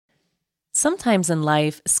Sometimes in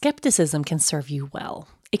life, skepticism can serve you well.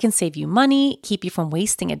 It can save you money, keep you from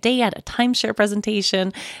wasting a day at a timeshare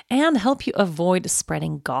presentation, and help you avoid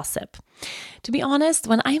spreading gossip. To be honest,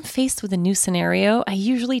 when I'm faced with a new scenario, I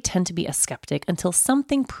usually tend to be a skeptic until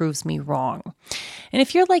something proves me wrong. And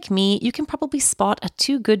if you're like me, you can probably spot a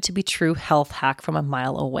too good to be true health hack from a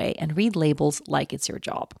mile away and read labels like it's your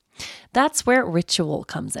job. That's where Ritual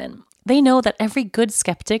comes in. They know that every good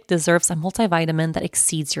skeptic deserves a multivitamin that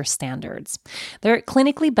exceeds your standards. Their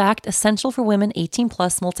clinically backed Essential for Women 18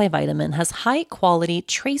 Plus multivitamin has high quality,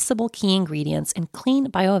 traceable key ingredients in clean,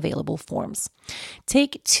 bioavailable forms.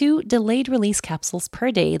 Take 2 delayed release capsules per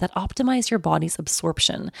day that optimize your body's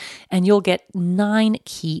absorption, and you'll get 9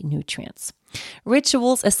 key nutrients.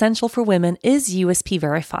 Ritual's Essential for Women is USP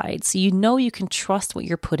verified, so you know you can trust what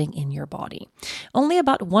you're putting in your body. Only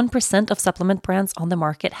about 1% of supplement brands on the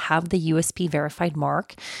market have the USP verified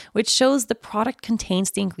mark, which shows the product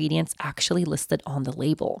contains the ingredients actually listed on the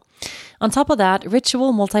label. On top of that,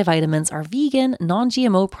 Ritual multivitamins are vegan,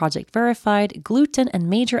 non-GMO project verified, gluten and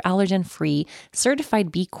major allergen free,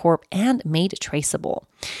 certified B Corp, and made traceable.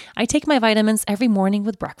 I take my vitamins every morning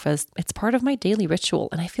with breakfast. It's part of my daily ritual,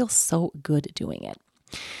 and I feel so good doing it.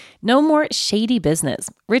 No more shady business.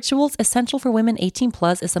 Ritual's Essential for Women 18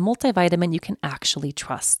 Plus is a multivitamin you can actually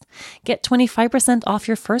trust. Get 25% off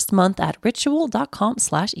your first month at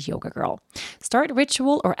ritual.com/yogagirl. Start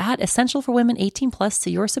Ritual or add Essential for Women 18 Plus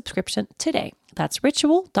to your subscription today. That's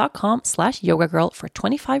ritual.com/yogagirl for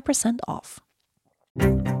 25% off.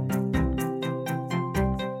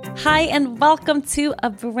 Hi, and welcome to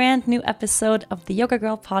a brand new episode of the Yoga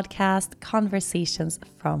Girl podcast, Conversations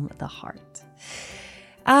from the Heart.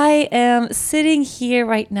 I am sitting here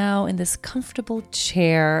right now in this comfortable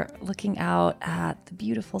chair, looking out at the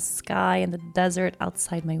beautiful sky and the desert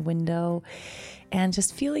outside my window, and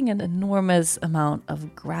just feeling an enormous amount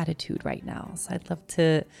of gratitude right now. So I'd love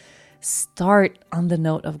to start on the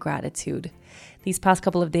note of gratitude. These past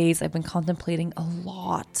couple of days, I've been contemplating a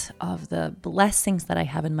lot of the blessings that I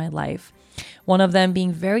have in my life. One of them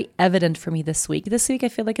being very evident for me this week. This week, I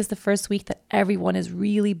feel like is the first week that everyone is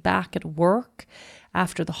really back at work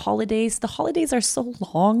after the holidays. The holidays are so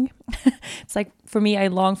long. It's like, for me, I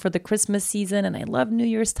long for the Christmas season and I love New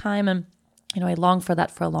Year's time, and I long for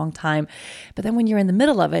that for a long time. But then when you're in the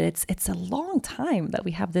middle of it, it's a long time that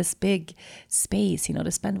we have this big space,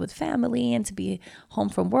 to spend with family and to be home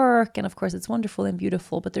from work. And of course, it's wonderful and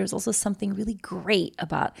beautiful, but there's also something really great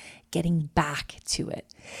about getting back to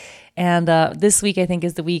it. And this week, I think,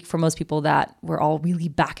 is the week for most people that we're all really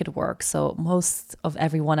back at work. So most of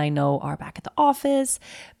everyone I know are back at the office,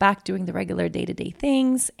 back doing the regular day-to-day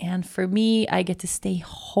things. And for me, I get to stay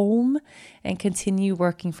home and continue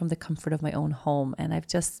working from the comfort of my own home. And I've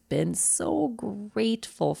just been so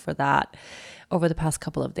grateful for that over the past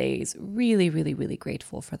couple of days. Really, really, really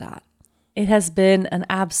grateful for that. It has been an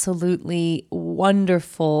absolutely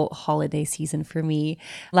wonderful holiday season for me.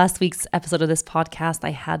 Last week's episode of this podcast,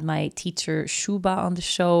 I had my teacher Shuba on the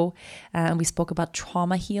show, and we spoke about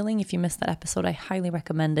trauma healing. If you missed that episode, I highly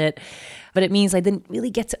recommend it. But it means I didn't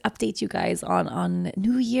really get to update you guys on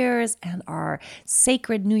New Year's and our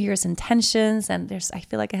sacred New Year's intentions. And I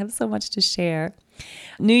feel like I have so much to share.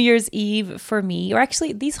 New Year's Eve for me, or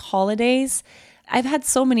actually these holidays, I've had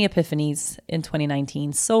so many epiphanies in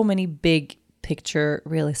 2019, so many big picture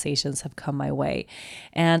realizations have come my way.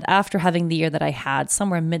 And after having the year that I had,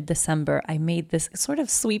 somewhere mid-December, I made this sort of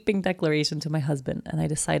sweeping declaration to my husband, and I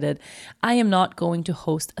decided I am not going to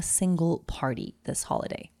host a single party this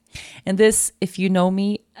holiday. And this, if you know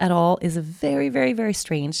me at all, is a very, very, very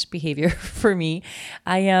strange behavior for me.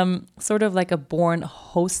 I am sort of like a born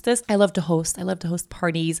hostess. I love to host. I love to host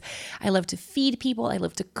parties. I love to feed people. I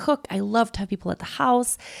love to cook. I love to have people at the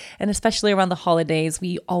house. And especially around the holidays,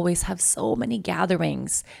 we always have so many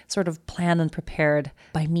gatherings sort of planned and prepared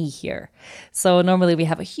by me here. So normally we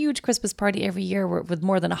have a huge Christmas party every year with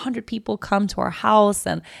more than 100 people come to our house,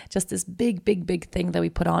 and just this big, big, big thing that we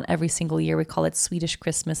put on every single year. We call it Swedish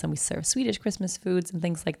Christmas, and we serve Swedish Christmas foods and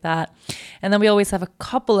things like that. And then we always have a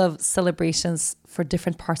couple of celebrations for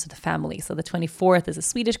different parts of the family. So the 24th is a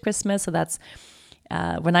Swedish Christmas. So that's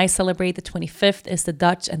when I celebrate. The 25th is the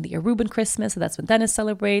Dutch and the Aruban Christmas. So that's when Dennis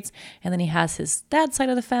celebrates. And then he has his dad's side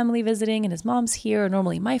of the family visiting, and his mom's here. Or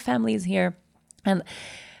normally my family is here. And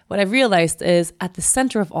what I've realized is at the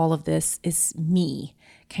center of all of this is me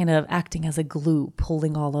kind of acting as a glue,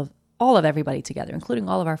 pulling all of everybody together, including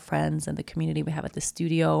all of our friends and the community we have at the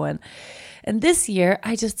studio. And this year,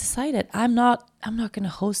 I just decided I'm not going to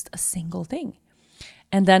host a single thing.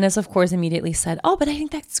 And Dennis, of course, immediately said, oh, but I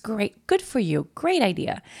think that's great. Good for you. Great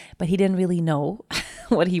idea. But he didn't really know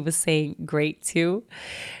what he was saying great to.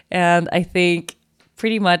 And I think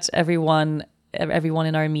pretty much everyone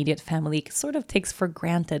in our immediate family sort of takes for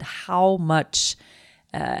granted how much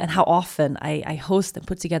and how often I host and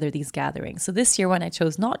put together these gatherings. So this year when I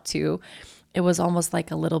chose not to, it was almost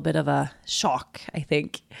like a little bit of a shock, I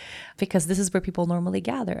think, because this is where people normally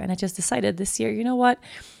gather. And I just decided this year, you know what?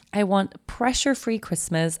 I want pressure-free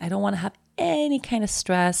Christmas. I don't want to have any kind of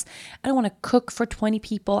stress. I don't want to cook for 20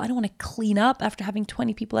 people. I don't want to clean up after having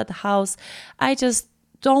 20 people at the house. I just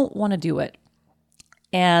don't want to do it.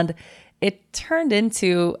 And it turned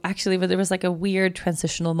into, actually, there was like a weird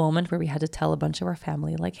transitional moment where we had to tell a bunch of our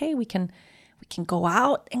family, like, hey, we can go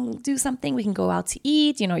out and do something. We can go out to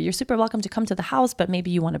eat. You're super welcome to come to the house, but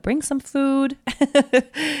maybe you want to bring some food.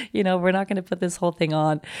 We're not going to put this whole thing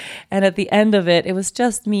on. And at the end of it, it was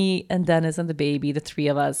just me and Dennis and the baby, the three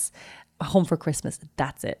of us, home for Christmas.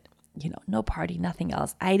 That's it. No party, nothing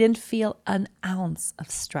else. I didn't feel an ounce of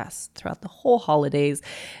stress throughout the whole holidays.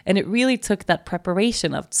 And it really took that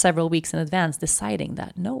preparation of several weeks in advance, deciding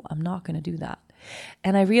that, no, I'm not going to do that.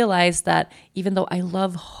 And I realized that even though I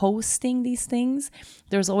love hosting these things,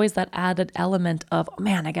 there's always that added element of, oh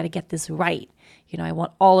man, I got to get this right. I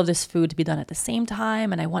want all of this food to be done at the same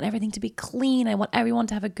time, and I want everything to be clean. I want everyone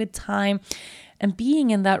to have a good time. And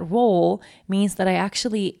being in that role means that I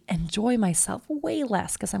actually enjoy myself way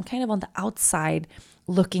less because I'm kind of on the outside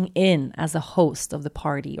looking in as a host of the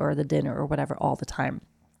party or the dinner or whatever all the time,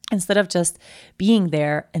 instead of just being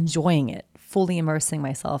there, enjoying it, fully immersing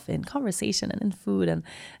myself in conversation and in food and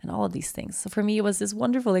all of these things. So for me, it was this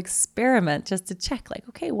wonderful experiment just to check, like,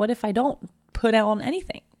 okay, what if I don't put on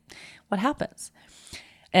anything? What happens?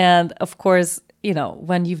 And of course,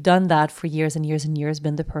 when you've done that for years and years and years,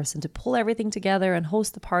 been the person to pull everything together and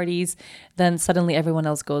host the parties, then suddenly everyone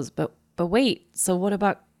else goes, but wait, so what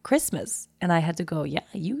about Christmas? And I had to go, yeah,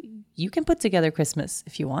 you can put together Christmas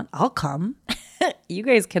if you want. I'll come. You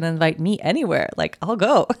guys can invite me anywhere. Like, I'll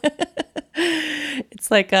go. It's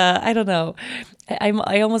like, I don't know.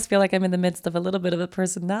 I almost feel like I'm in the midst of a little bit of a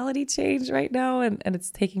personality change right now, and it's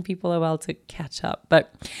taking people a while to catch up.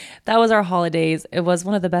 But that was our holidays. It was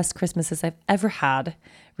one of the best Christmases I've ever had,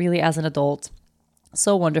 really, as an adult.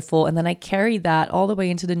 So wonderful. And then I carried that all the way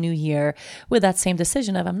into the new year with that same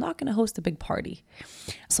decision of, I'm not going to host a big party.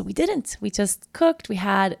 So we didn't. We just cooked. We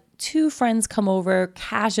had 2 friends come over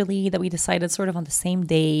casually that we decided sort of on the same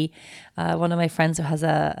day. One of my friends who has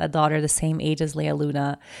a daughter the same age as Leah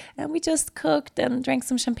Luna. And we just cooked and drank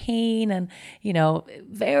some champagne and,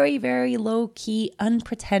 very, very low key,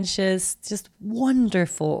 unpretentious, just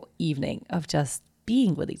wonderful evening of just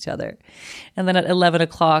being with each other. And then at 11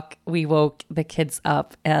 o'clock, we woke the kids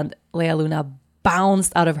up and Leah Luna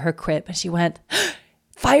bounced out of her crib and she went,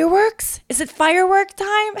 fireworks? Is it firework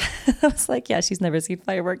time? I was like, yeah, she's never seen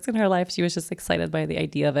fireworks in her life. She was just excited by the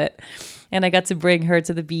idea of it. And I got to bring her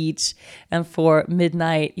to the beach. And for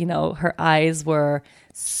midnight, her eyes were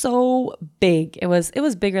so big. It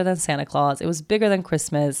was bigger than Santa Claus. It was bigger than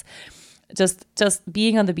Christmas. Just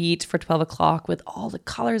being on the beach for 12 o'clock with all the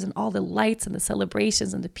colors and all the lights and the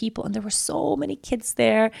celebrations and the people. And there were so many kids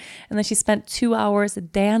there. And then she spent 2 hours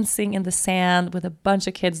dancing in the sand with a bunch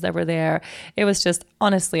of kids that were there. It was just,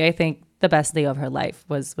 honestly, I think the best day of her life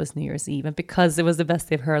was New Year's Eve. And because it was the best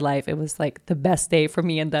day of her life, it was like the best day for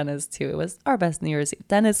me and Dennis too. It was our best New Year's Eve.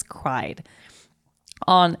 Dennis cried.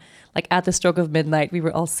 At the stroke of midnight, we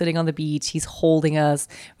were all sitting on the beach. He's holding us.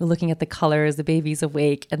 We're looking at the colors. The baby's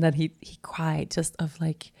awake. And then he cried just of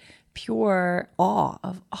like pure awe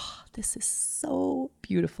of, oh, this is so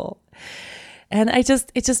beautiful. And it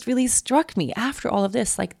just really struck me after all of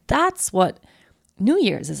this, like that's what New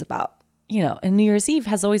Year's is about. And New Year's Eve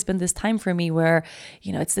has always been this time for me where,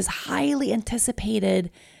 it's this highly anticipated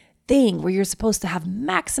thing where you're supposed to have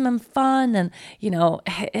maximum fun and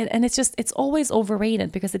it's always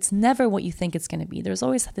overrated because it's never what you think it's going to be. There's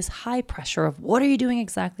always this high pressure of what are you doing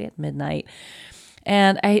exactly at midnight?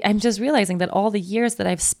 And I'm just realizing that all the years that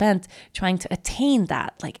I've spent trying to attain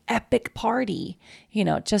that like epic party,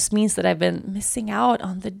 just means that I've been missing out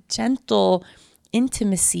on the gentle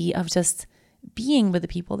intimacy of just being with the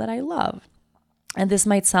people that I love. And this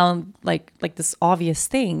might sound like this obvious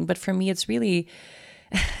thing, but for me, it's really,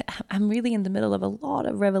 I'm really in the middle of a lot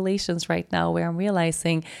of revelations right now where I'm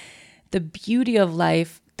realizing the beauty of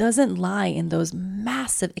life doesn't lie in those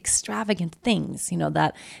massive, extravagant things,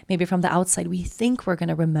 that maybe from the outside we think we're going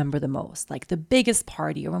to remember the most, like the biggest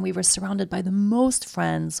party or when we were surrounded by the most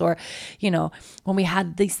friends or, when we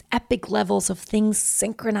had these epic levels of things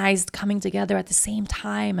synchronized coming together at the same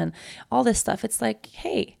time and all this stuff. It's like,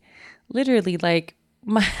 hey, literally like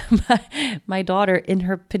my daughter in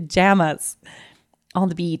her pajamas on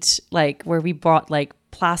the beach, like where we brought like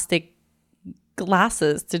plastic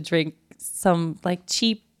glasses to drink some like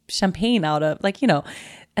cheap champagne out of, like,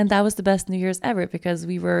 and that was the best New Year's ever because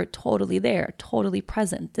we were totally there, totally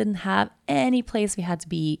present, didn't have any place we had to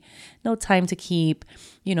be, no time to keep,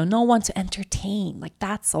 no one to entertain. Like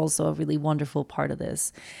that's also a really wonderful part of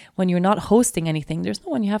this. When you're not hosting anything, there's no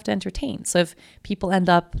one you have to entertain. So if people end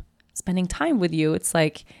up spending time with you, it's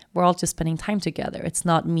like we're all just spending time together. It's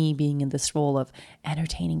not me being in this role of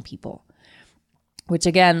entertaining people, which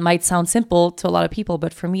again might sound simple to a lot of people,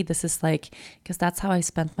 but for me, this is like, because that's how I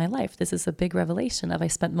spent my life. This is a big revelation of I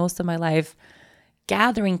spent most of my life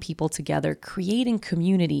gathering people together, creating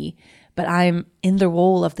community, but I'm in the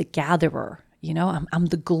role of the gatherer. I'm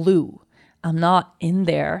the glue. I'm not in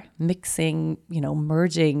there mixing,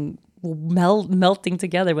 merging, melting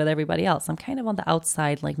together with everybody else. I'm kind of on the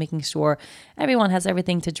outside, like making sure everyone has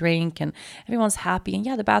everything to drink and everyone's happy. And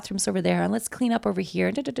yeah, the bathroom's over there and let's clean up over here.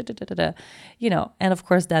 And of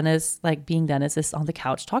course, Dennis, like being Dennis, is on the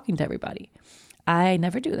couch talking to everybody. I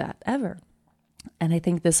never do that ever. And I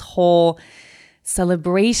think this whole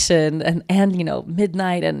celebration and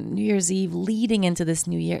midnight and New Year's Eve leading into this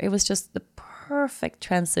new year, it was just the perfect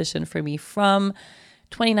transition for me from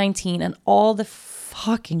 2019 and all the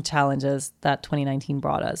fucking challenges that 2019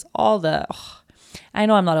 brought us. I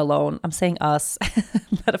know I'm not alone. I'm saying us,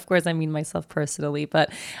 but of course I mean myself personally, but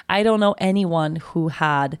I don't know anyone who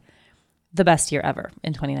had the best year ever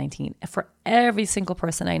in 2019. For every single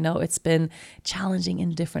person I know, it's been challenging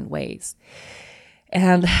in different ways.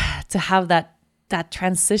 And to have that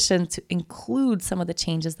transition to include some of the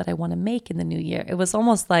changes that I want to make in the new year, it was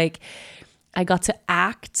almost like I got to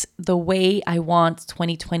act the way I want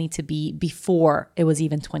 2020 to be before it was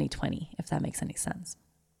even 2020, if that makes any sense.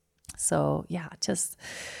 So yeah, just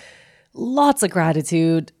lots of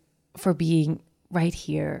gratitude for being right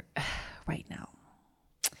here, right now.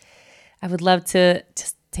 I would love to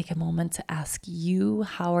just take a moment to ask you,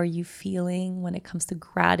 how are you feeling when it comes to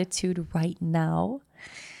gratitude right now?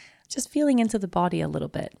 Just feeling into the body a little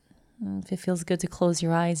bit. If it feels good to close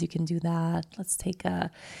your eyes, you can do that. Let's take a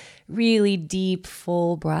really deep,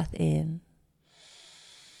 full breath in.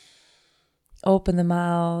 Open the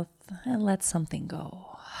mouth and let something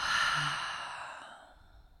go.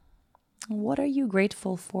 What are you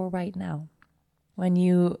grateful for right now? When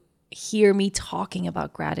you hear me talking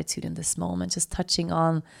about gratitude in this moment, just touching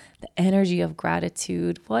on the energy of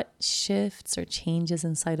gratitude, what shifts or changes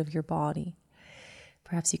inside of your body?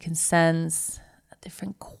 Perhaps you can sense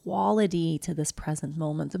different quality to this present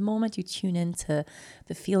moment, the moment you tune into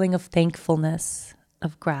the feeling of thankfulness,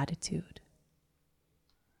 of gratitude.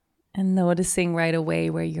 And noticing right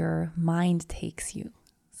away where your mind takes you.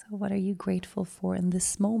 So what are you grateful for in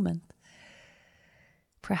this moment?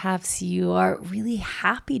 Perhaps you are really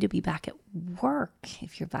happy to be back at work,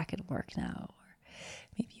 if you're back at work now. Or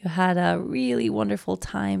maybe you had a really wonderful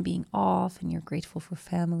time being off and you're grateful for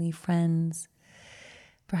family, friends.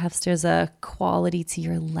 Perhaps there's a quality to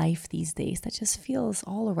your life these days that just feels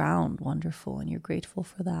all around wonderful and you're grateful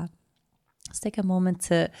for that. Let's take a moment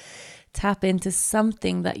to tap into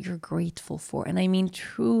something that you're grateful for. And I mean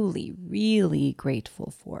truly, really grateful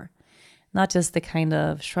for. Not just the kind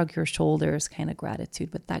of shrug your shoulders kind of gratitude,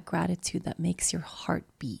 but that gratitude that makes your heart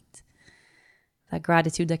beat. That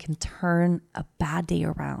gratitude that can turn a bad day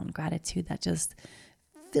around. Gratitude that just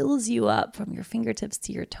fills you up from your fingertips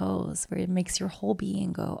to your toes, where it makes your whole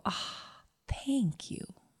being go, thank you,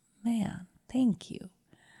 man, thank you.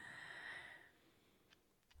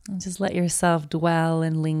 And just let yourself dwell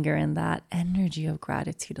and linger in that energy of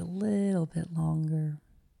gratitude a little bit longer.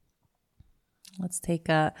 Let's take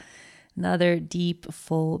another deep,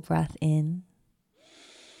 full breath in.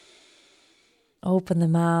 Open the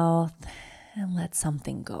mouth and let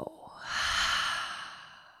something go.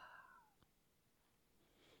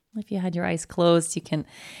 If you had your eyes closed, you can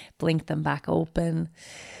blink them back open.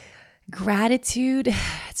 Gratitude,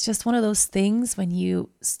 it's just one of those things when you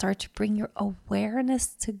start to bring your awareness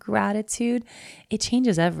to gratitude, it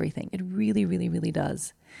changes everything. It really, really, really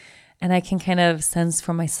does. And I can kind of sense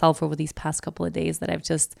for myself over these past couple of days that I've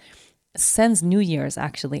just, since New Year's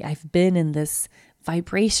actually, I've been in this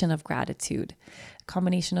vibration of gratitude, a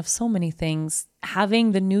combination of so many things.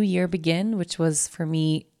 Having the new year begin, which was for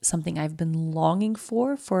me something I've been longing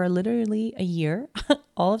for literally a year.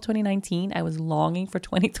 All of 2019, I was longing for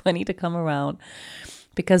 2020 to come around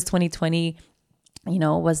because 2020,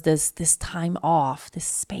 was this time off, this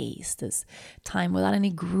space, this time without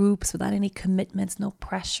any groups, without any commitments, no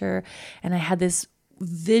pressure. And I had this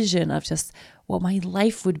vision of just what my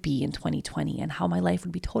life would be in 2020 and how my life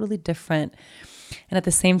would be totally different. And at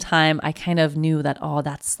the same time, I kind of knew that, oh,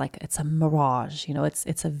 that's like, it's a mirage,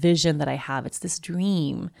 it's a vision that I have. It's this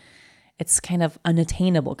dream. It's kind of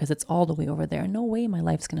unattainable because it's all the way over there. No way my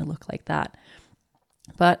life's going to look like that.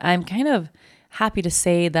 But I'm kind of happy to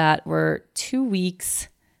say that we're 2 weeks.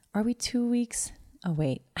 Are we 2 weeks? Oh,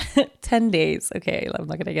 wait, 10 days. Okay, I'm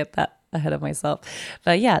not going to get that ahead of myself.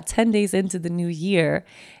 But yeah, 10 days into the new year.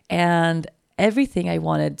 And everything I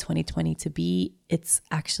wanted 2020 to be, it's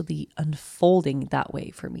actually unfolding that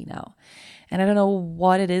way for me now. And I don't know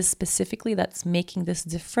what it is specifically that's making this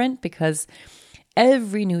different, because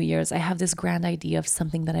every New Year's, I have this grand idea of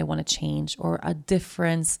something that I want to change or a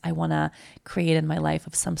difference I want to create in my life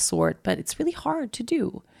of some sort, but it's really hard to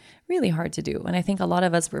do, really hard to do. And I think a lot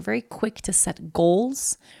of us, we're very quick to set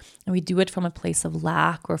goals, and we do it from a place of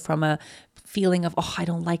lack or from a feeling of, oh, I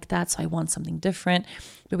don't like that, so I want something different.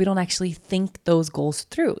 But we don't actually think those goals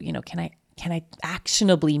through. Can I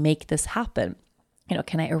actionably make this happen?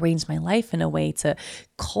 Can I arrange my life in a way to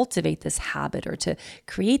cultivate this habit or to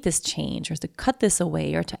create this change or to cut this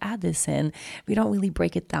away or to add this in? We don't really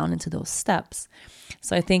break it down into those steps.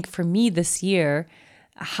 So I think for me this year,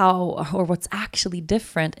 what's actually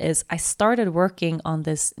different is I started working on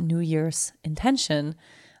this New Year's intention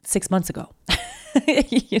 6 months ago.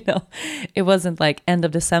 It wasn't like end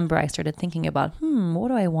of December I started thinking about, what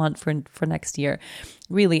do I want for next year?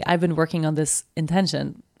 Really, I've been working on this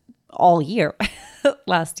intention all year,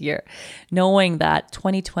 last year, knowing that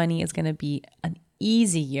 2020 is going to be an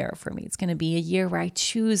easy year for me. It's going to be a year where I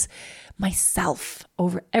choose myself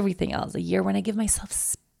over everything else. A year when I give myself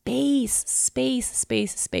space.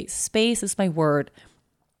 Space is my word.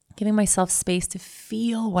 Giving myself space to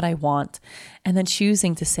feel what I want and then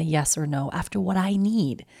choosing to say yes or no after what I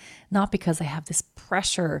need. Not because I have this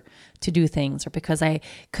pressure to do things or because I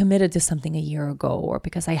committed to something a year ago or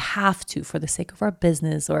because I have to for the sake of our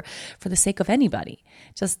business or for the sake of anybody.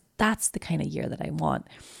 Just that's the kind of year that I want.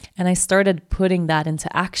 And I started putting that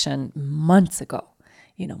into action months ago,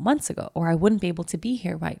 or I wouldn't be able to be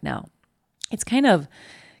here right now. It's kind of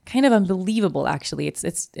unbelievable, actually.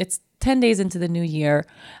 It's 10 days into the new year.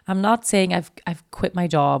 I'm not saying I've quit my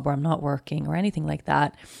job or I'm not working or anything like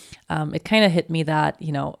that. It kind of hit me that,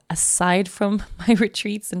 aside from my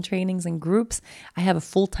retreats and trainings and groups, I have a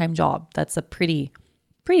full-time job. That's a pretty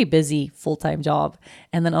busy full-time job.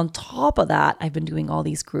 And then on top of that, I've been doing all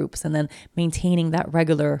these groups and then maintaining that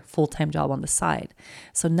regular full-time job on the side.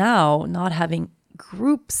 So now not having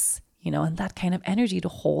groups, and that kind of energy to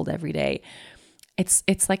hold every day,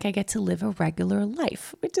 it's like I get to live a regular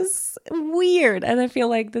life, which is weird. And I feel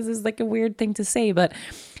like this is like a weird thing to say, but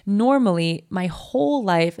normally my whole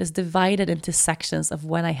life is divided into sections of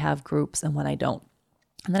when I have groups and when I don't.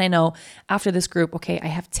 And then I know after this group, okay, I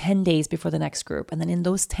have 10 days before the next group. And then in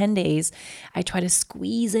those 10 days, I try to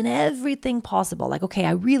squeeze in everything possible. Like, okay,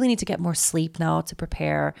 I really need to get more sleep now to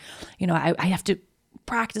prepare. I have to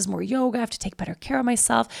practice more yoga, I have to take better care of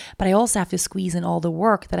myself, but I also have to squeeze in all the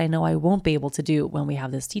work that I know I won't be able to do when we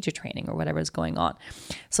have this teacher training or whatever is going on.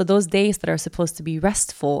 So those days that are supposed to be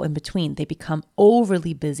restful in between, they become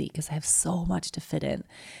overly busy because I have so much to fit in.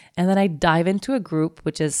 And then I dive into a group,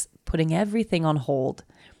 which is putting everything on hold,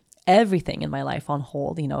 everything in my life on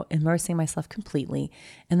hold, immersing myself completely.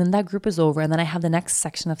 And then that group is over. And then I have the next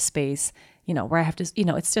section of space, where I have to,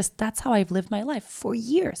 it's just, that's how I've lived my life for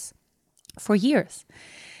years.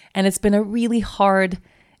 And it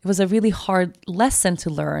was a really hard lesson to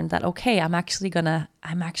learn that, okay, I'm actually gonna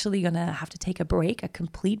have to take a break, a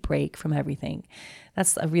complete break from everything.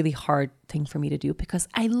 That's a really hard thing for me to do because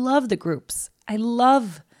I love the groups. I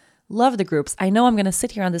love the groups. I know I'm going to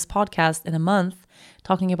sit here on this podcast in a month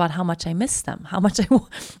talking about how much I miss them, how much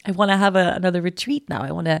I want to have another retreat now.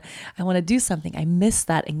 I want to do something. I miss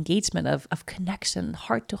that engagement of connection,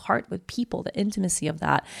 heart to heart with people, the intimacy of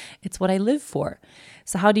that. It's what I live for.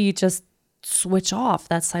 So how do you just switch off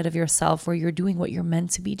that side of yourself where you're doing what you're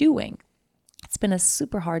meant to be doing? It's been a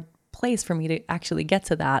super hard place for me to actually get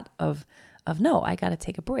to that of no, I got to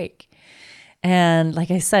take a break. And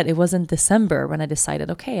like I said, it wasn't December when I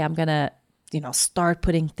decided, okay, I'm going to, start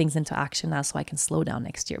putting things into action now so I can slow down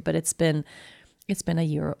next year. But it's been a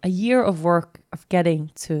year of work, of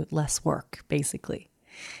getting to less work, basically.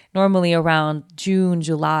 Normally around June,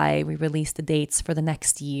 July, we release the dates for the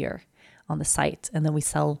next year on the site, and then we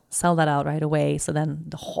sell that out right away. So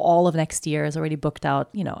then all of next year is already booked out,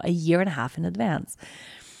 a year and a half in advance.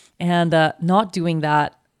 And not doing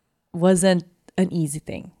that wasn't an easy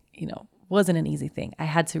thing, wasn't an easy thing. I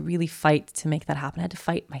had to really fight to make that happen. I had to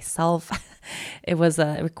fight myself. It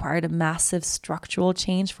required a massive structural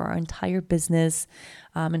change for our entire business,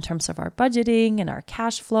 in terms of our budgeting and our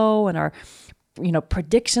cash flow and our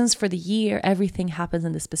predictions for the year. Everything happens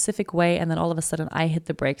in this specific way. And then all of a sudden I hit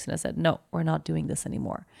the brakes and I said, no, we're not doing this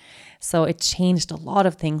anymore. So it changed a lot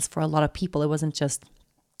of things for a lot of people. It wasn't just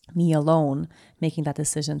me alone making that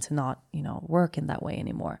decision to not, work in that way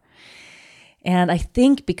anymore. And I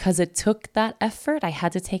think because it took that effort, I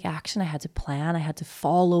had to take action. I had to plan. I had to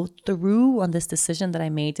follow through on this decision that I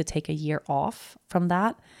made to take a year off from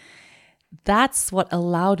that. That's what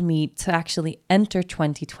allowed me to actually enter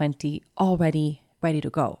 2020 already ready to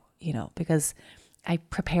go, because I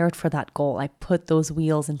prepared for that goal. I put those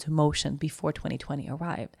wheels into motion before 2020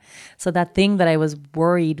 arrived. So that thing that I was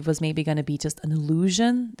worried was maybe going to be just an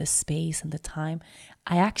illusion, the space and the time,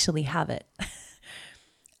 I actually have it.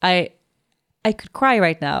 I could cry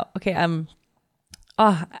right now. Okay, I'm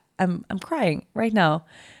crying right now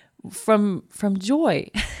from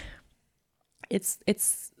joy. It's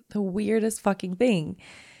the weirdest fucking thing.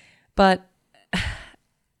 But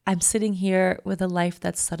I'm sitting here with a life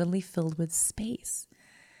that's suddenly filled with space.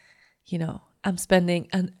 I'm spending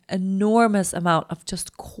an enormous amount of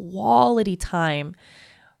just quality time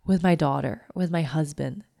with my daughter, with my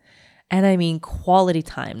husband. And I mean quality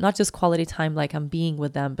time, not just quality time like I'm being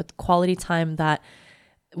with them, but quality time that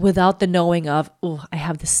without the knowing of, oh, I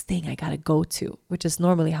have this thing I got to go to, which is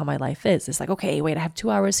normally how my life is. It's like, okay, wait, I have 2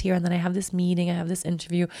 hours here and then I have this meeting, I have this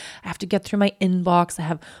interview, I have to get through my inbox, I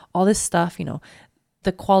have all this stuff,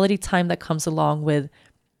 the quality time that comes along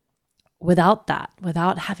without that,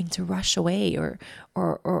 without having to rush away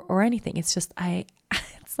or anything. It's just,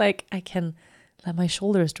 it's like I can let my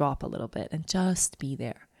shoulders drop a little bit and just be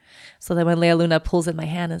there. So that when Lea Luna pulls in my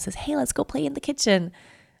hand and says, hey, let's go play in the kitchen,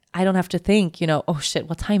 I don't have to think, oh shit,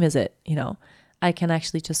 what time is it? I can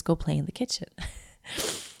actually just go play in the kitchen.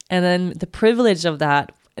 And then the privilege of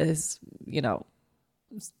that is,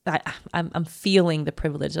 I'm feeling the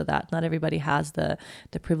privilege of that. Not everybody has the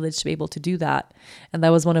privilege to be able to do that. And that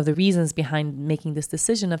was one of the reasons behind making this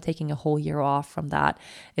decision of taking a whole year off from that,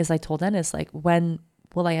 is I told Dennis, like, when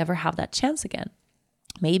will I ever have that chance again?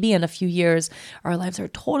 Maybe in a few years, our lives are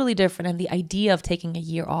totally different. And the idea of taking a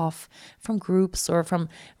year off from groups or from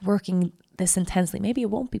working this intensely, maybe it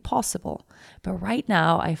won't be possible. But right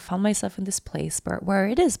now, I found myself in this place where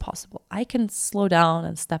it is possible. I can slow down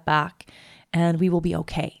and step back and we will be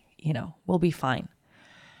okay. We'll be fine.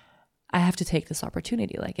 I have to take this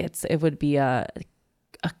opportunity. Like it would be a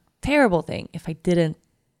terrible thing if I didn't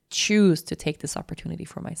choose to take this opportunity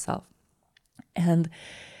for myself. And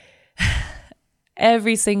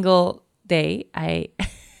every single day I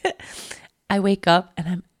wake up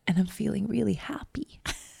and I'm feeling really happy.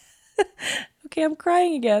 Okay, I'm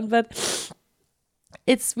crying again, but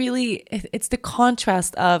it's the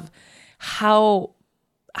contrast of how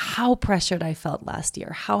pressured I felt last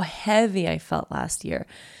year, how heavy I felt last year,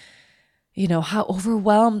 how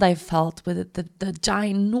overwhelmed I felt with the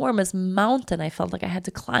ginormous mountain I felt like I had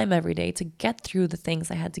to climb every day to get through the things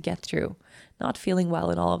I had to get through, not feeling well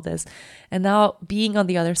in all of this. And now being on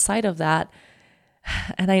the other side of that,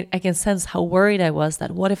 and I can sense how worried I was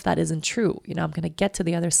that what if that isn't true? I'm going to get to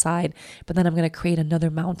the other side, but then I'm going to create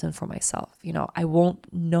another mountain for myself. I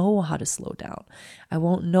won't know how to slow down. I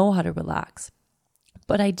won't know how to relax.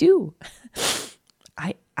 But I do.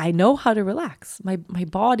 I know how to relax. My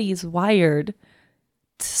body is wired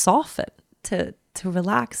to soften, to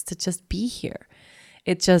relax, to just be here.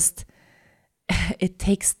 It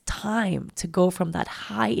takes time to go from that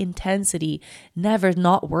high intensity, never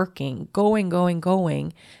not working, going,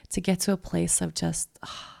 to get to a place of just,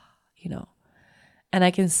 And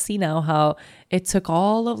I can see now how it took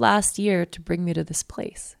all of last year to bring me to this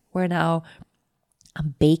place where now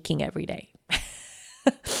I'm baking every day.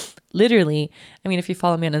 Literally, I mean, if you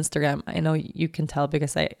follow me on Instagram, I know you can tell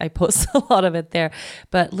because I post a lot of it there.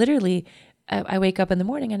 But literally, I wake up in the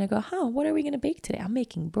morning and I go, what are we going to bake today? I'm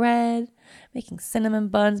making bread, making cinnamon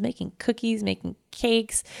buns, making cookies, making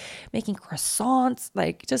cakes, making croissants,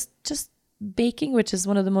 like just baking, which is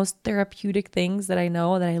one of the most therapeutic things that I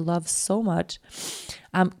know that I love so much.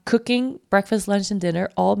 Cooking breakfast, lunch, and dinner,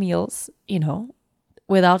 all meals,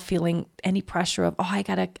 without feeling any pressure of, I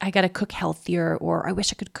gotta cook healthier, or I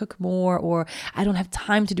wish I could cook more, or I don't have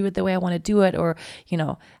time to do it the way I want to do it, or,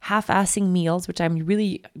 half-assing meals, which I'm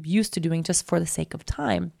really used to doing just for the sake of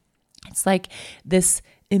time. It's like this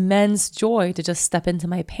immense joy to just step into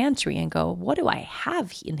my pantry and go, what do I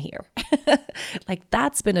have in here? Like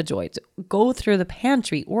that's been a joy to go through the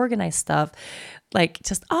pantry, organize stuff, like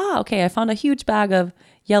just, okay, I found a huge bag of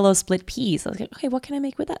yellow split peas. I was like, okay, what can I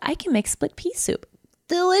make with that? I can make split pea soup.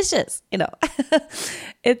 Delicious,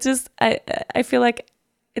 It just, I feel like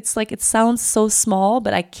it sounds so small,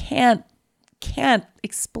 but I can't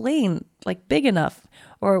explain like big enough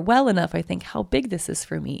or well enough, I think, how big this is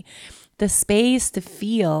for me. The space to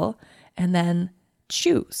feel and then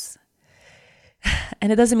choose.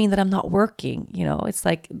 And it doesn't mean that I'm not working, It's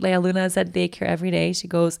like Leah Luna is at daycare every day. She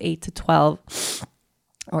goes 8 to 12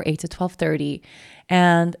 or 8 to 12:30.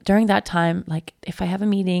 And during that time, like if I have a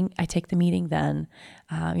meeting, I take the meeting then,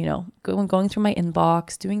 going through my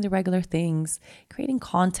inbox, doing the regular things, creating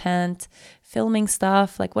content, filming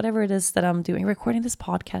stuff, like whatever it is that I'm doing, recording this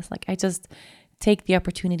podcast. Like I just take the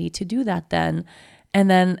opportunity to do that then. And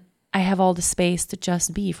then I have all the space to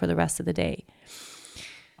just be for the rest of the day.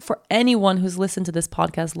 For anyone who's listened to this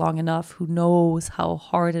podcast long enough, who knows how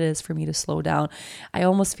hard it is for me to slow down, I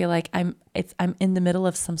almost feel like I'm in the middle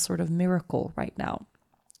of some sort of miracle right now,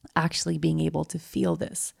 actually being able to feel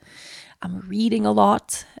this. I'm reading a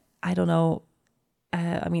lot. I don't know.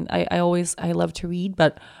 I love to read,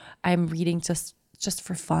 but I'm reading just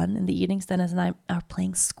for fun in the evenings. Dennis and I are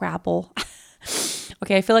playing Scrabble.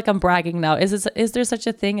 Okay, I feel like I'm bragging now. Is there such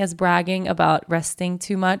a thing as bragging about resting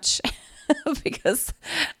too much? Because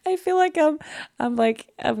I feel like I'm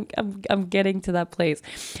getting to that place.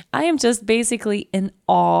 I am just basically in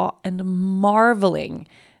awe and marveling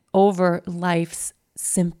over life's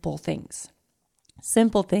simple things.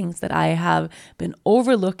 Simple things that I have been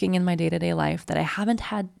overlooking in my day-to-day life that I haven't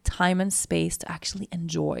had time and space to actually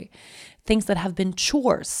enjoy. Things that have been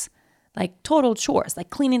chores, like total chores,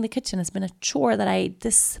 like cleaning the kitchen has been a chore that I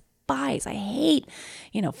despise. I hate,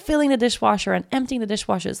 filling the dishwasher and emptying the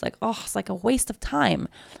dishwasher. It's like, it's like a waste of time.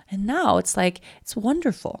 And now it's like, it's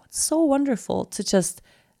wonderful. It's so wonderful to just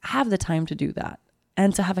have the time to do that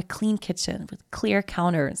and to have a clean kitchen with clear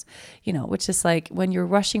counters, which is like when you're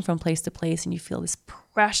rushing from place to place and you feel this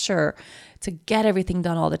pressure to get everything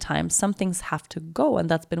done all the time, some things have to go. And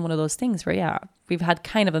that's been one of those things where, we've had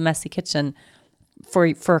kind of a messy kitchen for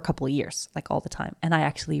a couple of years, like all the time. And I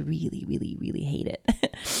actually really, really, really hate it.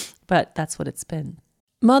 But that's what it's been.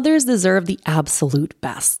 Mothers deserve the absolute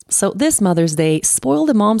best. So this Mother's Day, spoil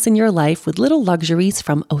the moms in your life with little luxuries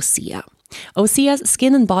from Osea. Osea's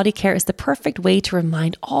skin and body care is the perfect way to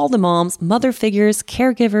remind all the moms, mother figures,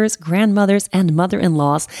 caregivers, grandmothers, and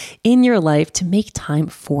mother-in-laws in your life to make time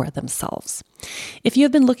for themselves. If you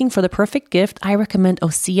have been looking for the perfect gift, I recommend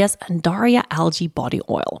Osea's Undaria Algae Body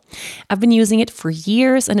Oil. I've been using it for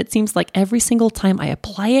years, and it seems like every single time I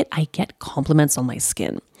apply it, I get compliments on my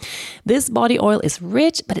skin. This body oil is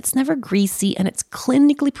rich, but it's never greasy, and it's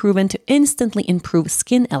clinically proven to instantly improve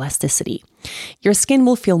skin elasticity. Your skin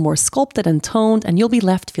will feel more sculpted and toned, and you'll be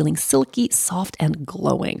left feeling silky, soft, and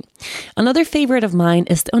glowing. Another favorite of mine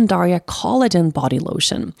is the Undaria Collagen Body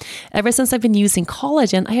Lotion. Ever since I've been using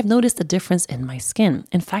collagen, I have noticed a difference in my skin.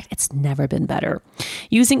 In fact, it's never been better.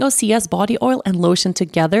 Using Osea's body oil and lotion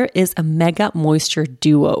together is a mega moisture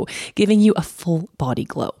duo, giving you a full body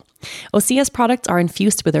glow. Osea's products are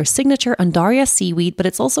infused with their signature Undaria seaweed, but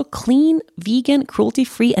it's also clean, vegan,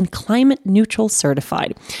 cruelty-free, and climate-neutral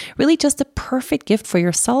certified. Really just a perfect gift for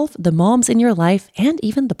yourself, the moms in your life, and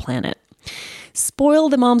even the planet. Spoil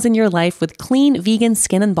the moms in your life with clean, vegan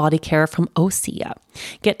skin and body care from Osea.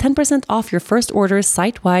 Get 10% off your first orders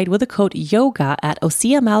site-wide with the code YOGA at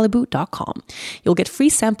OseaMalibu.com. You'll get free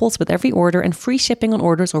samples with every order and free shipping on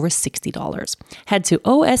orders over $60. Head to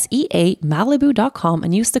OSEAMalibu.com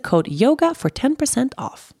and use the code YOGA for 10%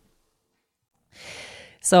 off.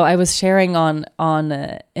 So I was sharing on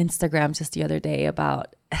Instagram just the other day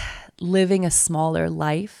about living a smaller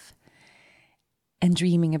life and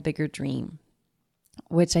dreaming a bigger dream,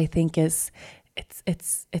 which I think is,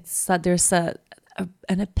 there's an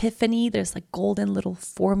epiphany, there's a golden little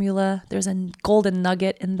formula, there's a golden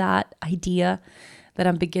nugget in that idea that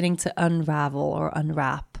I'm beginning to unravel or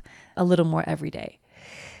unwrap a little more every day.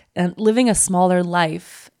 And living a smaller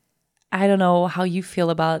life, I don't know how you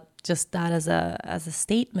feel about just that as a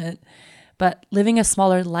statement, but living a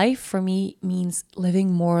smaller life for me means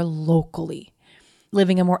living more locally.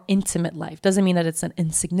 Living a more intimate life. Doesn't mean that it's an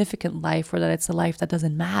insignificant life or that it's a life that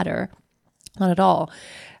doesn't matter. Not at all.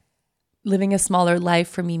 Living a smaller life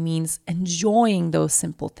for me means enjoying those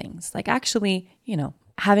simple things. Like actually,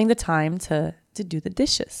 having the time to do the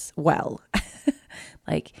dishes well.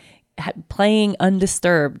 Like playing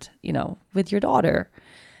undisturbed, with your daughter.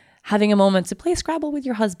 Having a moment to play Scrabble with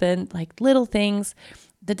your husband, like little things.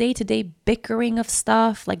 the day-to-day bickering of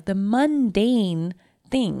stuff, like the mundane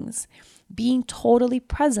things, being totally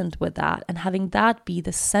present with that and having that be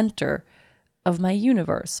the center of my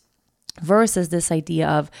universe, versus this idea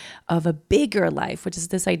of a bigger life, which is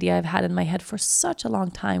this idea I've had in my head for such a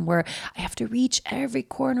long time, where I have to reach every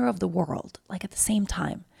corner of the world, like at the same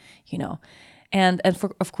time, you know. And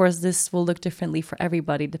of course, this will look differently for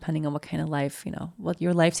everybody, depending on what kind of life, you know, what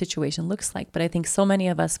your life situation looks like. But I think so many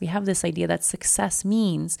of us, we have this idea that success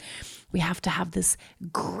means we have to have this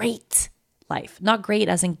great life, not great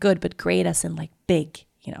as in good, but great as in like big,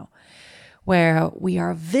 you know, where we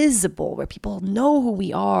are visible, where people know who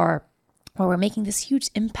we are, where we're making this huge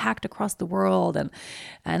impact across the world. And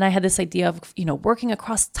I had this idea of, you know, working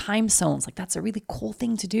across time zones, like that's a really cool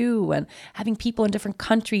thing to do, and having people in different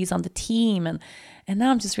countries on the team. And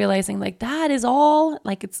now I'm just realizing like that is all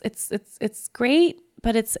like, it's great,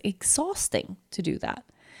 but it's exhausting to do that.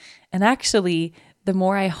 And actually, the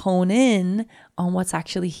more I hone in on what's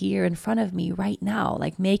actually here in front of me right now,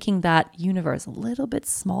 like making that universe a little bit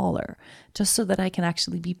smaller, just so that I can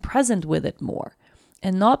actually be present with it more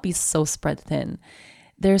and not be so spread thin.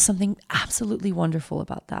 There's something absolutely wonderful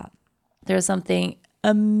about that. There's something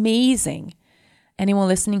amazing. Anyone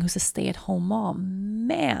listening who's a stay-at-home mom,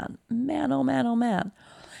 man.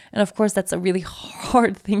 And of course, that's a really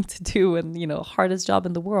hard thing to do, and, you know, hardest job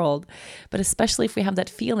in the world. But especially if we have that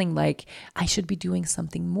feeling like I should be doing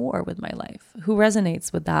something more with my life. Who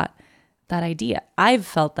resonates with that idea? I've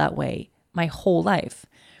felt that way my whole life.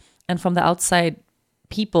 And from the outside,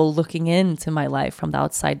 people looking into my life from the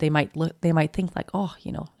outside, they might think like, oh,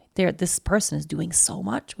 you know, this person is doing so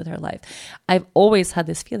much with her life. I've always had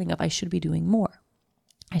this feeling of I should be doing more.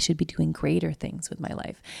 I should be doing greater things with my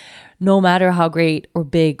life. No matter how great or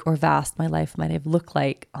big or vast my life might have looked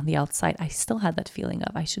like on the outside, I still had that feeling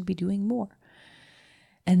of I should be doing more.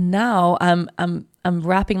 And now I'm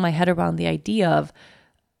wrapping my head around the idea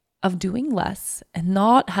of doing less, and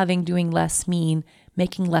not having doing less mean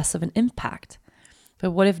making less of an impact.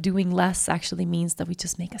 But what if doing less actually means that we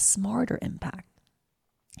just make a smarter impact?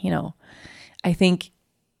 You know, I think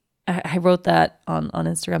I wrote that on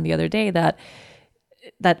Instagram the other day, that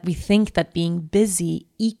we think that being busy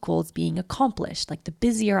equals being accomplished. Like the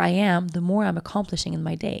busier I am, the more I'm accomplishing in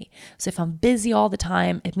my day. So if I'm busy all the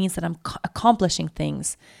time, it means that I'm accomplishing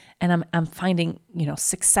things, and I'm finding, you know,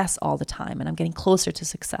 success all the time, and I'm getting closer to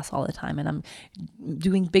success all the time, and I'm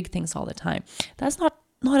doing big things all the time. That's not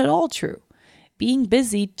at all true. Being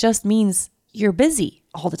busy just means you're busy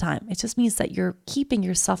all the time. It just means that you're keeping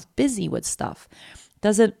yourself busy with stuff.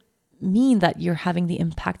 Doesn't mean that you're having the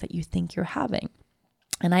impact that you think you're having.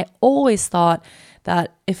 And I always thought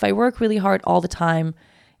that if I work really hard all the time,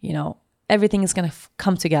 you know, everything is going to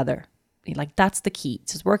come together. Like that's the key,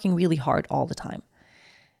 just working really hard all the time.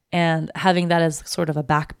 And having that as sort of a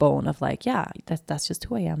backbone of like, yeah, that's just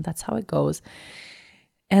who I am. That's how it goes.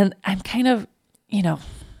 And I'm kind of, you know,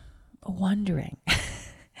 wondering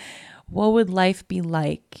what would life be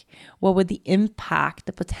like? What would the impact,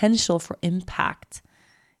 the potential for impact,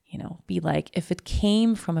 you know, be like if it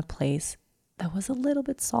came from a place that was a little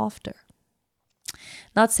bit softer?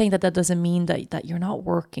 Not saying that doesn't mean that you're not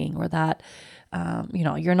working, or that, you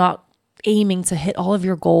know, you're not aiming to hit all of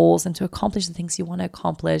your goals and to accomplish the things you want to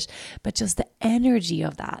accomplish, but just the energy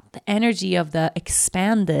of that, the energy of the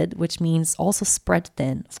expanded, which means also spread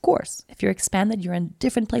thin. Of course, if you're expanded, you're in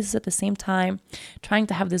different places at the same time, trying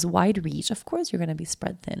to have this wide reach. Of course, you're going to be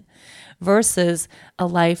spread thin, versus a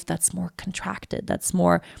life that's more contracted, that's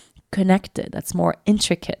more connected, that's more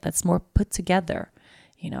intricate, that's more put together,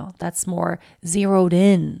 you know, that's more zeroed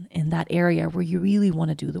in that area where you really want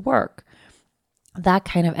to do the work. That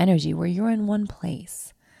kind of energy where you're in one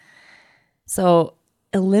place. So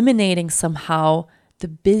eliminating somehow the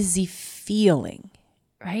busy feeling,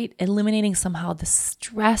 right? Eliminating somehow the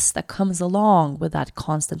stress that comes along with that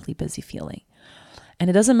constantly busy feeling. And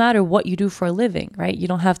it doesn't matter what you do for a living, right? You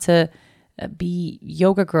don't have to be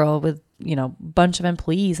yoga girl with, you know, a bunch of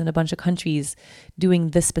employees in a bunch of countries doing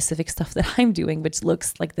this specific stuff that I'm doing, which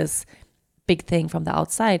looks like this big thing from the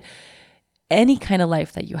outside. Any kind of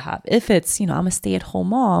life that you have, if it's, you know, I'm a stay-at-home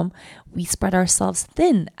mom, we spread ourselves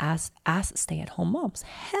thin as stay-at-home moms.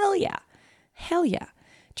 Hell yeah.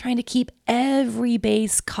 Trying to keep every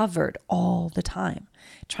base covered all the time,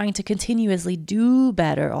 trying to continuously do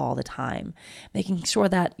better all the time, making sure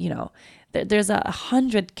that, you know, there's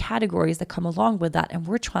 100 categories that come along with that. And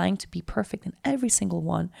we're trying to be perfect in every single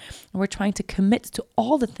one. And we're trying to commit to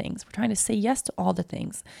all the things. We're trying to say yes to all the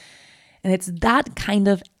things. And it's that kind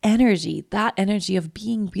of energy, that energy of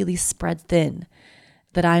being really spread thin,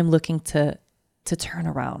 that I'm looking to turn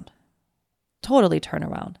around, totally turn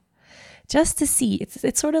around, just to see.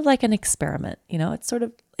 It's sort of like an experiment,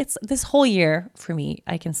 it's this whole year for me,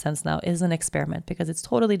 I can sense now, is an experiment, because it's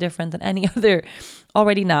totally different than any other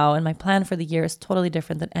already now. And my plan for the year is totally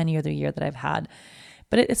different than any other year that I've had.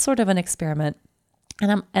 But it's sort of an experiment.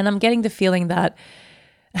 And I'm getting the feeling that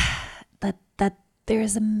that there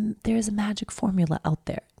is a magic formula out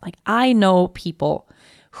there. Like, I know people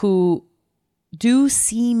who do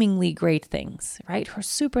seemingly great things, right? Who are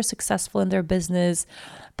super successful in their business,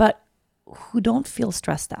 but who don't feel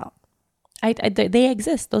stressed out. They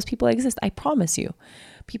exist. Those people exist. I promise you.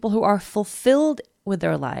 People who are fulfilled with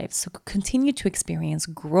their lives, who continue to experience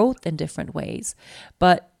growth in different ways,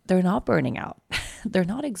 but they're not burning out. They're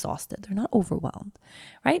not exhausted. They're not overwhelmed,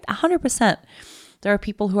 right? 100%. There are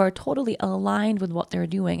people who are totally aligned with what they're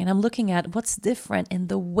doing. And I'm looking at what's different in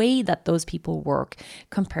the way that those people work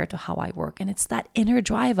compared to how I work. And it's that inner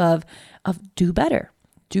drive of do better,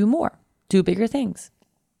 do more, do bigger things,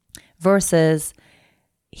 versus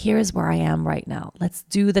here's where I am right now. Let's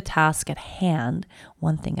do the task at hand,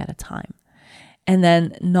 one thing at a time. And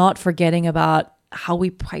then not forgetting about how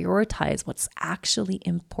we prioritize what's actually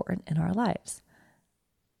important in our lives.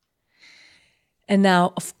 And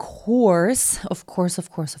now, of course, the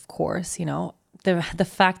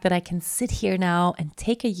fact that I can sit here now and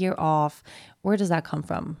take a year off, where does that come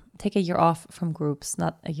from? Take a year off from groups,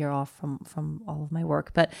 not a year off from all of my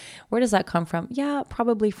work, but where does that come from? Yeah,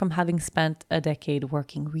 probably from having spent a decade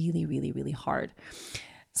working really, really, really hard.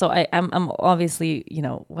 So I'm obviously,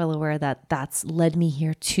 well aware that that's led me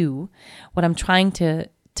here too. What I'm trying to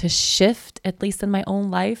shift, at least in my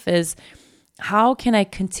own life, is how can I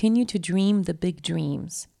continue to dream the big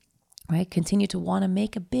dreams, right? Continue to want to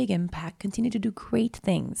make a big impact, continue to do great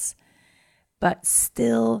things, but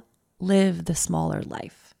still live the smaller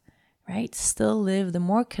life, right? Still live the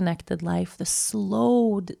more connected life, the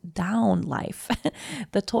slowed down life,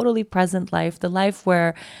 the totally present life, the life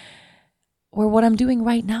where what I'm doing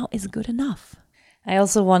right now is good enough. I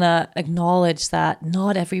also want to acknowledge that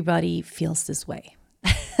not everybody feels this way.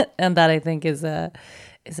 And that, I think, is a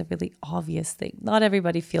really obvious thing. Not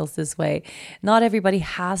everybody feels this way. Not everybody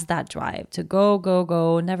has that drive to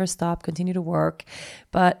go, never stop, continue to work.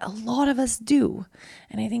 But a lot of us do.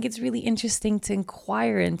 And I think it's really interesting to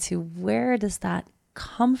inquire into, where does that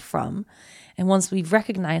come from? And once we've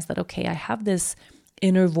recognized that, okay, I have this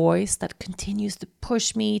inner voice that continues to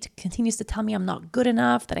push me, continues to tell me I'm not good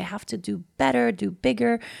enough, that I have to do better, do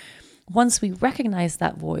bigger. Once we recognize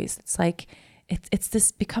that voice, it's like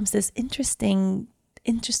becomes this interesting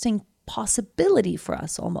possibility for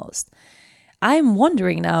us almost. I'm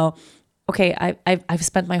wondering now, okay, I've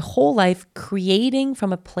spent my whole life creating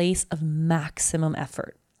from a place of maximum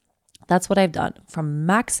effort. That's what I've done, from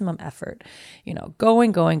maximum effort,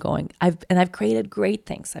 going. I've created great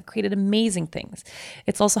things. I've created amazing things.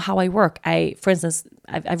 It's also how I work. For instance,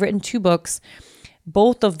 I've written 2 books.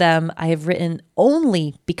 Both of them I have written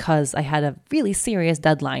only because I had a really serious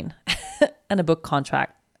deadline and a book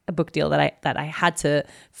contract, a book deal that I had to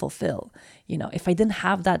fulfill. If I didn't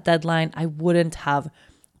have that deadline, I wouldn't have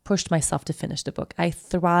pushed myself to finish the book. I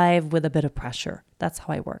thrive with a bit of pressure. That's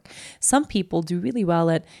how I work. Some people do really well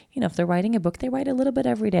at, if they're writing a book, they write a little bit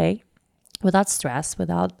every day without stress,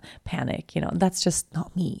 without panic. That's just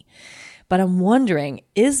not me. But I'm wondering,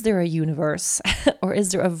 is there a universe or is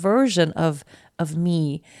there a version of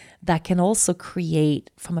me that can also create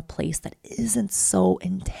from a place that isn't so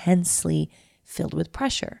intensely filled with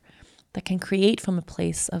pressure, that can create from a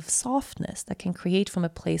place of softness, that can create from a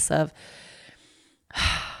place of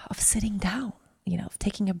sitting down, of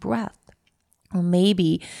taking a breath, or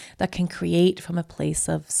maybe that can create from a place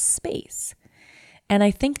of space. And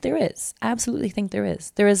I think there is, absolutely think there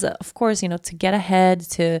is. There is, of course, to get ahead,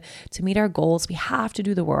 to meet our goals, we have to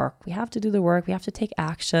do the work. We have to take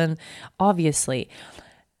action, obviously.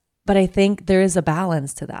 But I think there is a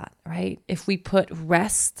balance to that, right? If we put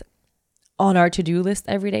rest on our to-do list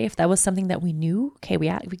every day, if that was something that we knew, okay, we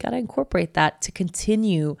got to incorporate that to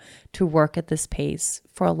continue to work at this pace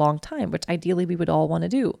for a long time, which ideally we would all want to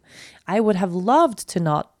do. I would have loved to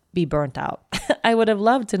not be burnt out. I would have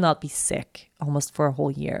loved to not be sick almost for a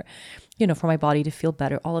whole year, for my body to feel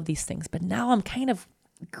better, all of these things. But now I'm kind of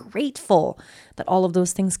grateful that all of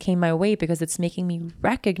those things came my way, because it's making me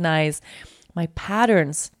recognize my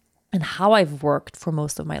patterns and how I've worked for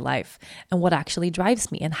most of my life and what actually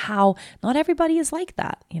drives me, and how not everybody is like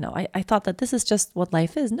that. I thought that this is just what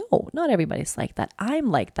life is. No, not everybody's like that.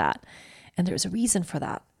 I'm like that. And there's a reason for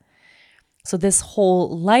that. So this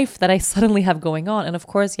whole life that I suddenly have going on, and of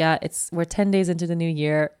course, we're 10 days into the new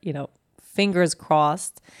year, fingers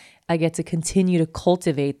crossed, I get to continue to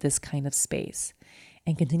cultivate this kind of space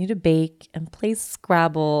and continue to bake and play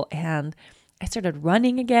Scrabble. And I started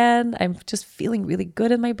running again. I'm just feeling really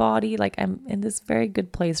good in my body. Like I'm in this very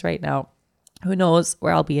good place right now. Who knows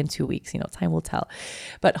where I'll be in 2 weeks? Time will tell.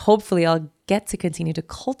 But hopefully I'll get to continue to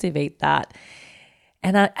cultivate that.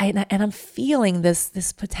 And I'm feeling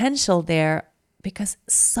this potential there, because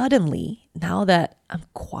suddenly, now that I'm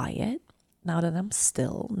quiet, now that I'm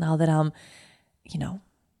still, now that I'm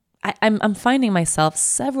finding myself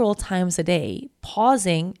several times a day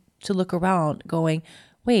pausing to look around, going,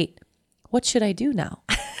 wait, what should I do now?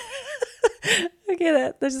 Okay,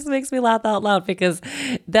 that just makes me laugh out loud, because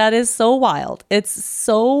that is so wild. It's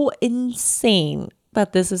so insane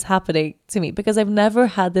that this is happening to me, because I've never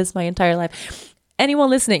had this my entire life. Anyone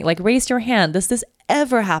listening, like, raise your hand. Does this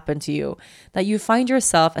ever happen to you, that you find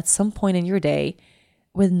yourself at some point in your day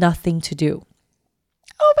with nothing to do?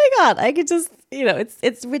 Oh my God, I could just,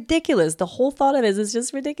 it's ridiculous. The whole thought of it is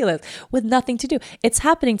just ridiculous, with nothing to do. It's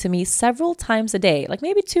happening to me several times a day, like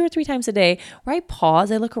maybe 2 or 3 times a day, where I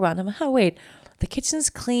pause, I look around, I'm like, oh, wait, the kitchen's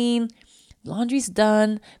clean, laundry's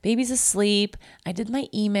done, baby's asleep, I did my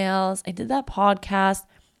emails, I did that podcast.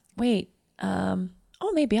 Wait,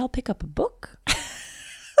 maybe I'll pick up a book.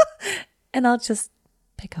 And I'll just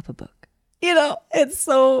pick up a book. It's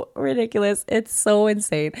so ridiculous. It's so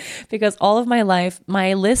insane, because all of my life,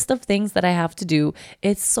 my list of things that I have to do,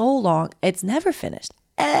 it's so long. It's never finished,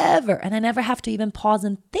 ever. And I never have to even pause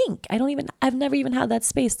and think. I've never even had that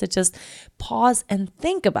space to just pause and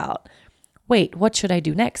think about, wait, what should I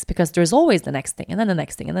do next? Because there's always the next thing, and then the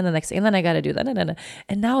next thing, and then the next thing, and then I got to do that.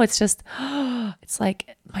 And now it's just, it's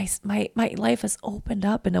like my life has opened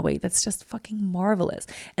up in a way that's just fucking marvelous.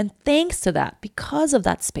 And thanks to that, because of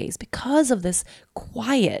that space, because of this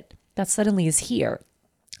quiet that suddenly is here,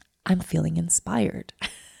 I'm feeling inspired.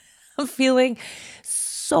 I'm feeling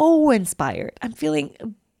so inspired. I'm feeling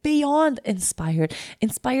beyond inspired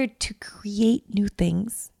to create new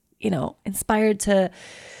things, inspired to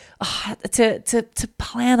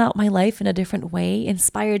plan out my life in a different way,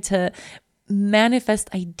 inspired to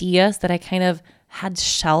manifest ideas that I kind of had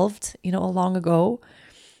shelved, long ago.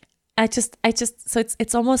 So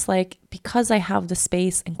it's almost like, because I have the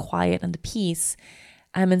space and quiet and the peace,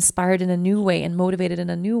 I'm inspired in a new way and motivated in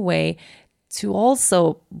a new way to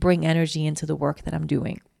also bring energy into the work that I'm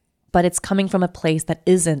doing. But it's coming from a place that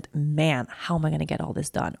isn't, man, how am I going to get all this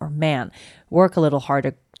done? Or, man, work a little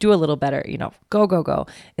harder, do a little better, go.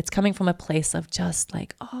 It's coming from a place of just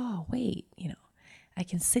like, oh, wait, I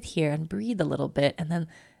can sit here and breathe a little bit, and then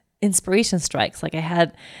inspiration strikes. Like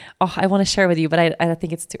I want to share with you, but I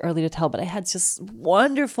think it's too early to tell, but I had just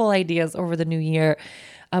wonderful ideas over the new year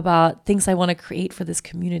about things I want to create for this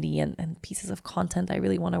community, and pieces of content I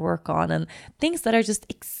really want to work on, and things that are just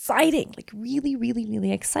exciting, like really, really,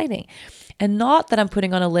 really exciting. And not that I'm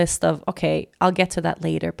putting on a list of, okay, I'll get to that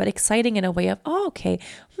later, but exciting in a way of, oh, okay,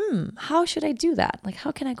 how should I do that? Like,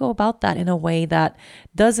 how can I go about that in a way that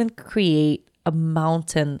doesn't create a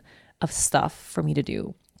mountain of stuff for me to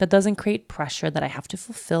do, that doesn't create pressure that I have to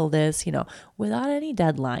fulfill this, without any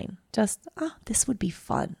deadline. Just, this would be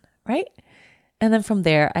fun, right? And then from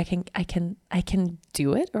there, I can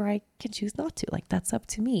do it, or I can choose not to. Like, that's up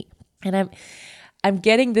to me. And I'm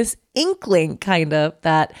getting this inkling, kind of,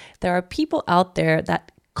 that there are people out there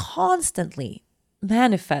that constantly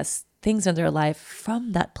manifest things in their life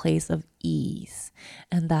from that place of ease.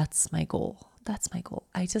 And that's my goal.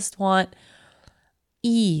 I just want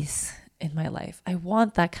ease in my life. I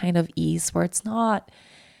want that kind of ease where it's not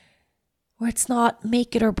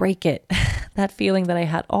make it or break it. That feeling that I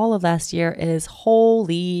had all of last year is,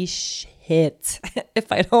 holy shit.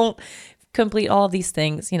 If I don't complete all of these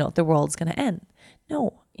things, the world's going to end.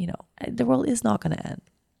 No, the world is not going to end.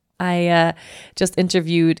 I just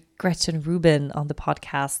interviewed Gretchen Rubin on the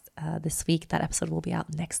podcast this week. That episode will be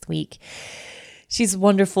out next week. She's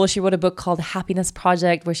wonderful. She wrote a book called Happiness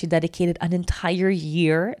Project, where she dedicated an entire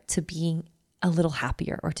year to being a little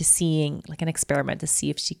happier, or to seeing, like, an experiment to see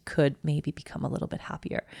if she could maybe become a little bit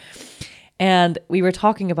happier. And we were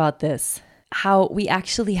talking about this, how we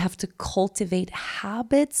actually have to cultivate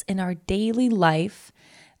habits in our daily life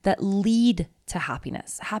that lead to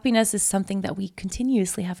happiness. Happiness is something that we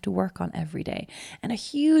continuously have to work on every day. And a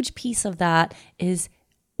huge piece of that is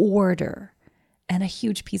order. And a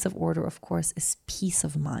huge piece of order, of course, is peace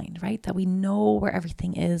of mind, right? That we know where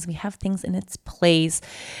everything is, we have things in its place,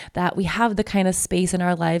 that we have the kind of space in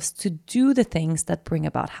our lives to do the things that bring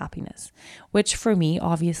about happiness, which for me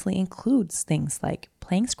obviously includes things like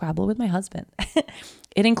playing Scrabble with my husband.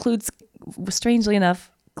 It includes, strangely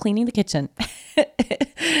enough, cleaning the kitchen.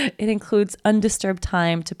 It includes undisturbed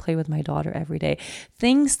time to play with my daughter every day.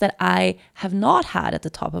 Things that I have not had at the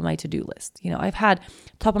top of my to-do list. I've had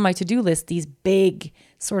top of my to-do list these big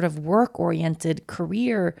sort of work-oriented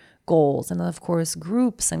career goals, and then of course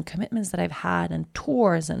groups and commitments that I've had, and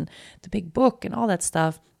tours and the big book and all that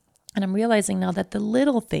stuff. And I'm realizing now that the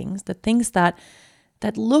little things, the things that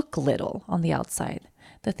look little on the outside,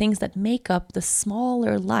 the things that make up the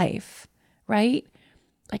smaller life, right?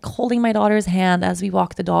 Like holding my daughter's hand as we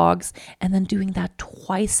walk the dogs, and then doing that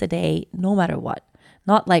twice a day, no matter what.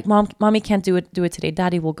 Not like mommy can't do it today,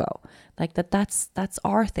 daddy will go. Like that's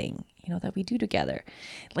our thing, that we do together.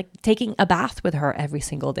 Like taking a bath with her every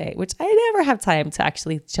single day, which I never have time to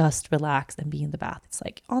actually just relax and be in the bath. It's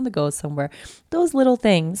like on the go somewhere. Those little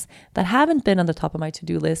things that haven't been on the top of my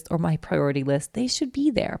to-do list or my priority list, they should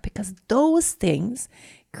be there, because those things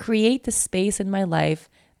create the space in my life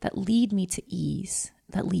that lead me to ease,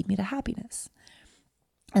 that lead me to happiness.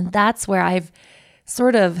 And that's where I've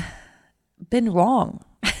sort of been wrong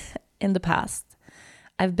in the past.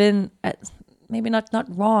 I've been maybe not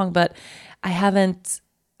wrong, but I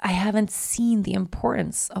haven't seen the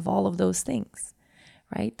importance of all of those things,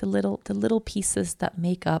 right? The little pieces that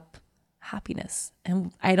make up happiness.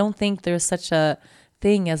 And I don't think there's such a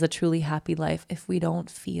thing as a truly happy life if we don't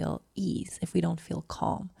feel ease, if we don't feel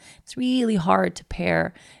calm. It's really hard to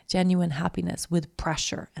pair genuine happiness with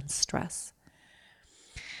pressure and stress.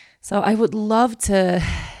 So I would love to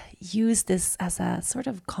use this as a sort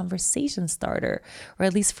of conversation starter, or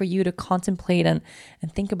at least for you to contemplate and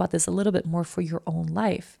think about this a little bit more for your own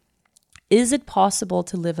life. Is it possible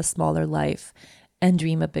to live a smaller life and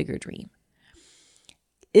dream a bigger dream?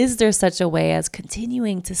 Is there such a way as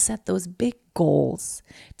continuing to set those big goals,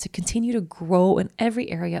 to continue to grow in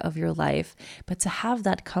every area of your life, but to have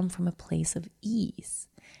that come from a place of ease,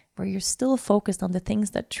 where you're still focused on the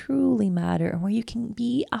things that truly matter, and where you can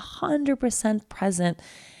be 100% present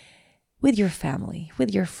with your family,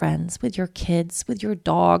 with your friends, with your kids, with your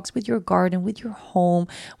dogs, with your garden, with your home,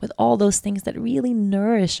 with all those things that really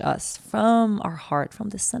nourish us from our heart, from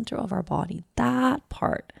the center of our body. That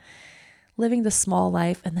part. Living the small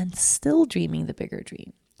life and then still dreaming the bigger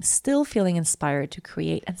dream, still feeling inspired to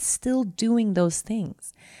create and still doing those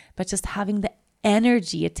things, but just having the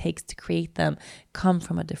energy it takes to create them come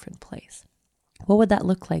from a different place. What would that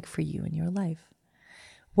look like for you in your life?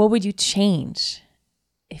 What would you change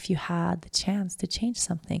if you had the chance to change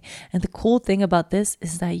something? And the cool thing about this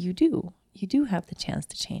is that you do have the chance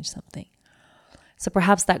to change something. So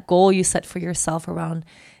perhaps that goal you set for yourself around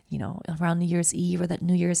New Year's Eve, or that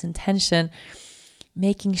New Year's intention,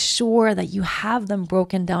 making sure that you have them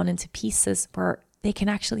broken down into pieces where they can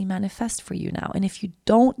actually manifest for you now. And if you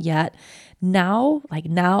don't yet, now,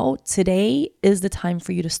 today is the time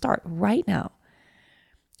for you to start right now.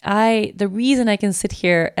 The reason I can sit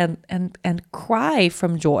here and cry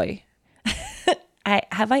from joy.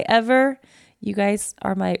 You guys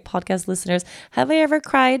are my podcast listeners, have I ever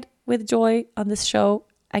cried with joy on this show?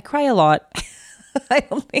 I cry a lot. I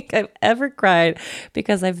don't think I've ever cried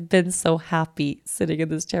because I've been so happy sitting in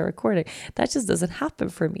this chair recording. That just doesn't happen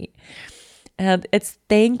for me. And it's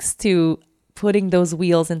thanks to putting those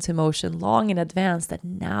wheels into motion long in advance that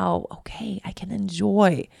now, okay, I can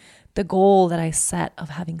enjoy the goal that I set of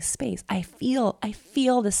having space. I feel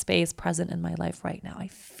the space present in my life right now. I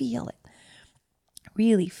feel it.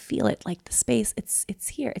 Really feel it, like the space, it's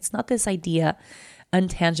here. It's not this idea,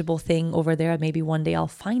 untangible thing over there. Maybe one day I'll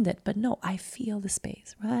find it, but no, I feel the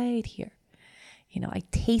space right here. I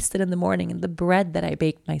taste it in the morning in the bread that I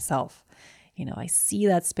baked myself. I see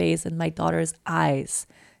that space in my daughter's eyes,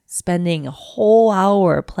 spending a whole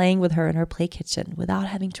hour playing with her in her play kitchen without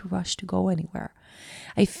having to rush to go anywhere.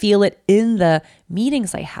 I feel it in the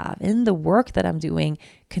meetings I have, in the work that I'm doing,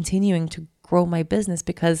 continuing to grow my business,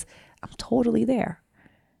 because I'm totally there,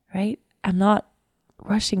 right? I'm not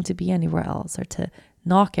rushing to be anywhere else or to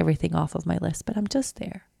knock everything off of my list, but I'm just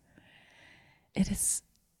there. It is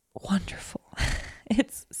wonderful.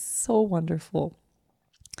 It's so wonderful.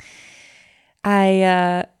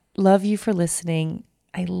 I love you for listening.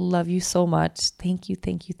 I love you so much. Thank you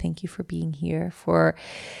for being here, for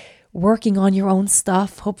working on your own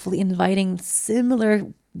stuff, hopefully inviting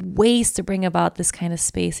similar ways to bring about this kind of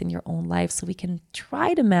space in your own life so we can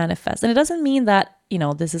try to manifest. And it doesn't mean that,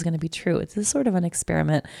 this is going to be true. It's a sort of an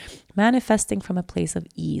experiment, manifesting from a place of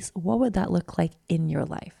ease. What would that look like in your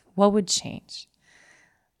life? What would change?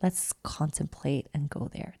 Let's contemplate and go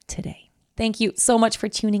there today. Thank you so much for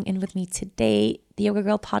tuning in with me today. The Yoga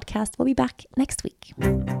Girl podcast will be back next week.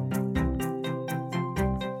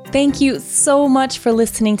 Thank you so much for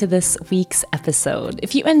listening to this week's episode.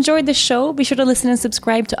 If you enjoyed the show, be sure to listen and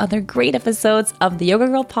subscribe to other great episodes of the Yoga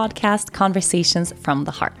Girl podcast, Conversations from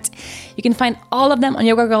the Heart. You can find all of them on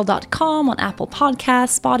yogagirl.com, on Apple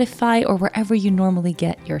Podcasts, Spotify, or wherever you normally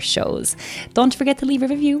get your shows. Don't forget to leave a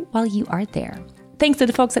review while you are there. Thanks to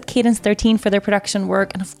the folks at Cadence 13 for their production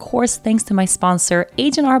work. And of course, thanks to my sponsor,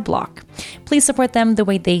 H&R Block. Please support them the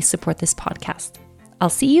way they support this podcast. I'll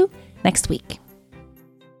see you next week.